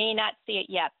 I may not see it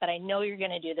yet, but I know you're going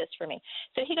to do this for me.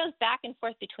 So he goes back and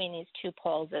forth between these two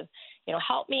poles of,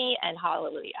 help me and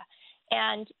hallelujah.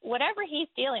 And whatever he's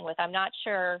dealing with, I'm not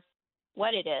sure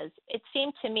what it is. It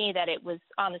seemed to me that it was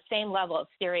on the same level of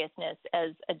seriousness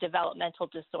as a developmental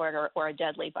disorder or a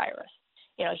deadly virus.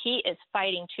 He is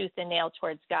fighting tooth and nail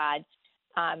towards God.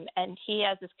 And he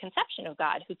has this conception of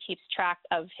God who keeps track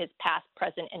of his past,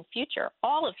 present, and future,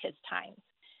 all of his times.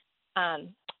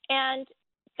 And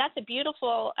that's a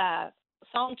beautiful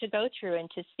psalm to go through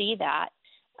and to see that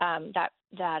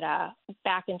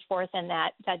back and forth and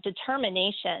that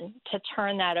determination to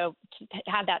turn that over, to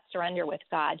have that surrender with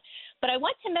God. But I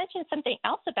want to mention something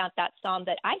else about that psalm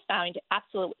that I found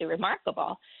absolutely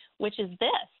remarkable, which is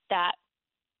this, that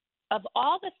of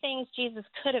all the things Jesus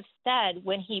could have said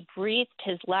when he breathed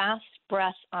his last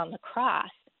breath on the cross,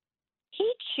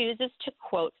 he chooses to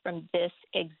quote from this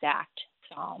exact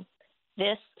psalm,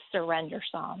 this surrender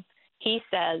psalm. He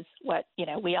says what,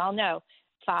 we all know,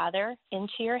 "Father,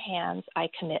 into your hands I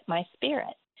commit my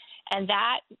spirit." And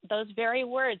those very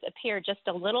words appear just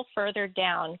a little further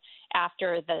down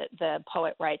after the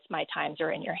poet writes, "My times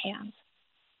are in your hands."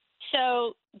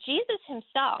 So Jesus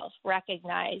himself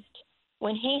recognized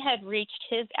when he had reached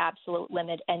his absolute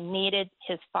limit and needed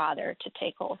his Father to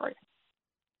take over.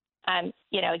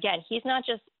 Again, he's not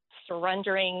just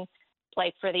surrendering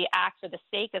like for the act or the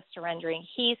sake of surrendering.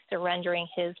 He's surrendering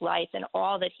his life and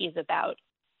all that he's about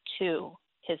to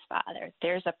his Father.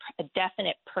 There's a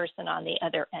definite person on the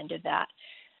other end of that.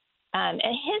 And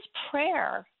his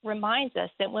prayer reminds us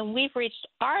that when we've reached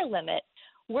our limit,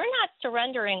 we're not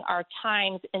surrendering our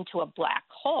times into a black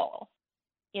hole.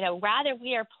 Rather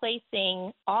we are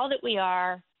placing all that we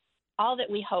are, all that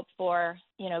we hope for,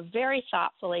 very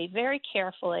thoughtfully, very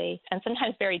carefully, and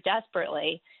sometimes very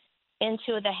desperately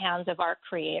into the hands of our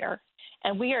Creator.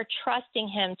 And we are trusting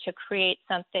him to create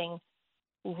something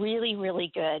really,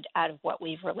 really good out of what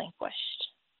we've relinquished.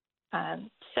 And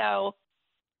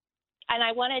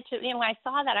I wanted to, when I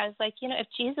saw that, I was like, if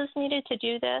Jesus needed to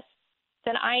do this,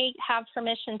 then I have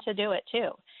permission to do it too.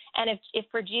 And if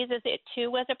for Jesus it too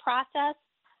was a process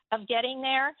of getting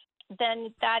there,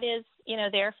 then that is,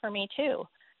 there for me too.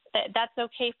 That's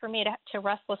okay for me to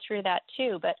wrestle through that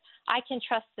too. But I can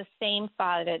trust the same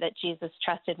Father that Jesus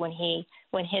trusted when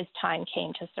his time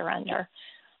came to surrender.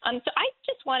 So I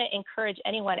just want to encourage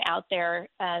anyone out there,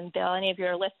 Bill, any of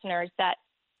your listeners, that,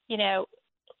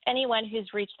 anyone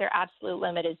who's reached their absolute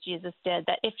limit as Jesus did,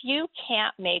 that if you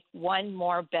can't make one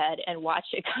more bed and watch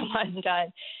it come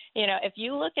undone, if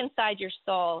you look inside your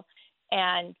soul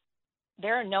and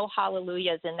there are no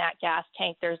hallelujahs in that gas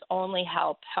tank. There's only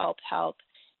help, help, help,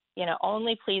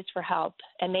 only pleas for help.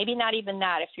 And maybe not even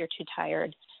that if you're too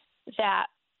tired. that,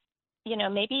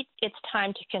 maybe it's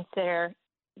time to consider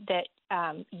that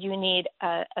you need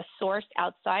a source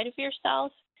outside of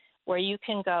yourself where you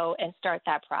can go and start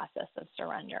that process of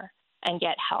surrender and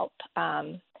get help.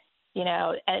 And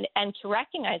to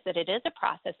recognize that it is a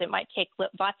process. It might take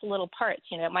lots of little parts.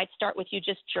 It might start with you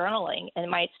just journaling, and it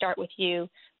might start with you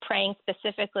praying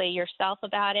specifically yourself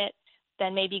about it,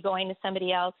 then maybe going to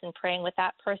somebody else and praying with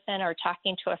that person, or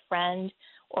talking to a friend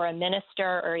or a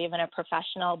minister or even a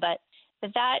professional. But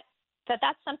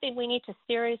that's something we need to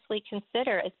seriously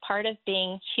consider as part of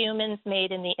being humans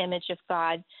made in the image of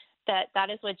God. That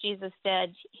is what Jesus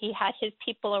did. He had his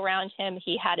people around him.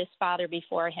 He had his Father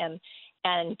before him.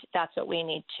 And that's what we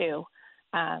need too.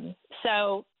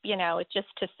 Just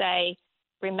to say,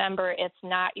 remember, it's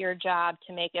not your job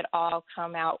to make it all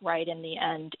come out right in the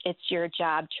end. It's your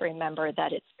job to remember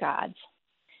that it's God's.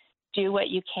 Do what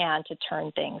you can to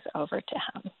turn things over to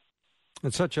him.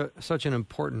 It's such an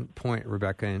important point,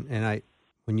 Rebecca. And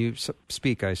when you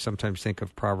speak, I sometimes think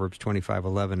of Proverbs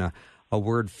 25:11. A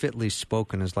word fitly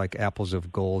spoken is like apples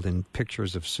of gold and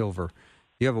pictures of silver.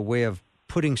 You have a way of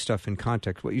putting stuff in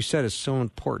context. What you said is so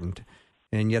important,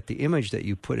 and yet the image that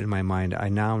you put in my mind, I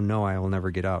now know I will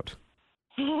never get out.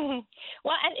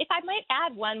 Well, and if I might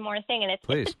add one more thing, and it's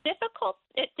a difficult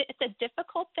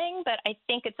thing, but I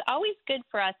think it's always good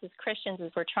for us as Christians,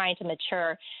 as we're trying to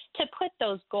mature, to put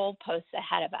those goalposts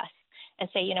ahead of us and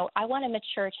say, I want to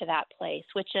mature to that place,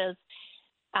 which is,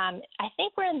 I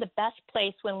think we're in the best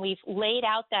place when we've laid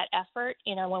out that effort,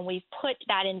 when we've put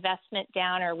that investment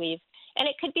down, and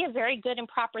it could be a very good and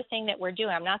proper thing that we're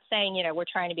doing. I'm not saying, we're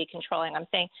trying to be controlling. I'm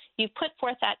saying you've put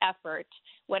forth that effort,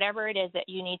 whatever it is that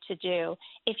you need to do.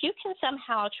 If you can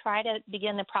somehow try to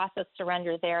begin the process of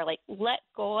surrender there, like let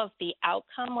go of the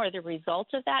outcome or the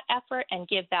result of that effort and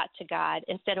give that to God,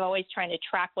 instead of always trying to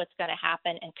track what's going to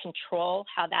happen and control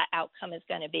how that outcome is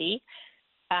going to be.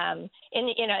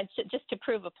 Just to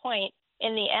prove a point,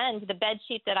 in the end, the bed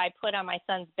sheet that I put on my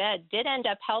son's bed did end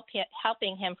up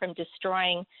helping him from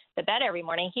destroying the bed every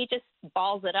morning. He just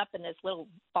balls it up in this little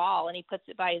ball and he puts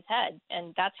it by his head,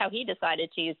 and that's how he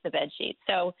decided to use the bed sheet.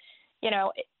 So,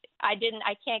 I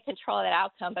can't control that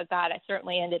outcome, but God, I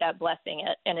certainly ended up blessing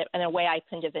it in a way I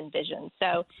couldn't have envisioned.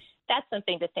 So that's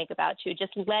something to think about too,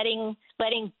 just letting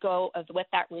go of what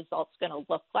that result's going to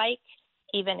look like,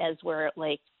 even as we're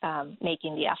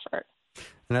making the effort.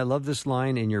 And I love this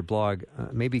line in your blog,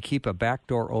 maybe keep a back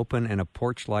door open and a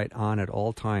porch light on at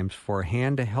all times for a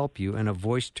hand to help you and a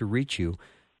voice to reach you,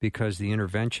 because the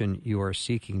intervention you are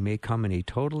seeking may come in a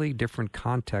totally different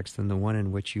context than the one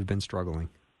in which you've been struggling.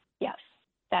 Yes,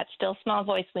 that still small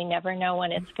voice, we never know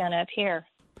when it's going to appear.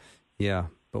 Yeah,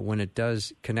 but when it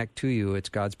does connect to you, it's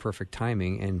God's perfect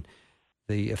timing, and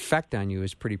the effect on you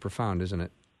is pretty profound, isn't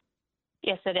it?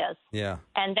 Yes, it is. Yeah.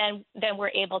 And then we're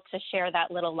able to share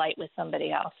that little light with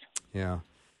somebody else. Yeah.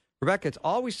 Rebecca, it's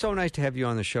always so nice to have you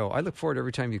on the show. I look forward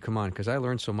every time you come on because I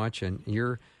learn so much, and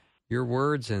your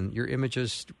words and your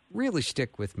images really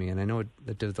stick with me, and I know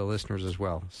that do the listeners as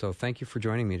well. So thank you for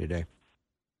joining me today.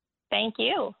 Thank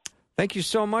you. Thank you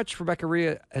so much. Rebecca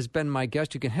Rhee has been my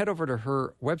guest. You can head over to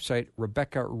her website,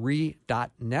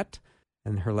 RebeccaRhee.net.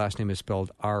 And her last name is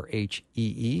spelled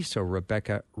R-H-E-E, so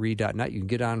RebeccaRhee.net. You can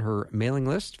get on her mailing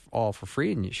list, all for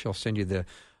free, and she'll send you the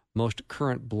most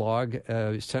current blog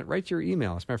sent right to your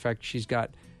email. As a matter of fact, she's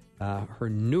got her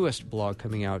newest blog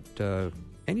coming out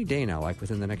any day now, like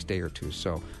within the next day or two.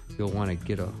 So you'll want to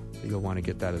get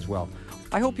that as well.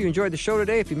 I hope you enjoyed the show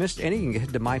today. If you missed any, you can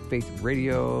head to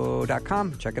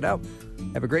myfaithradio.com. Check it out.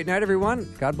 Have a great night, everyone.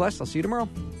 God bless. I'll see you tomorrow.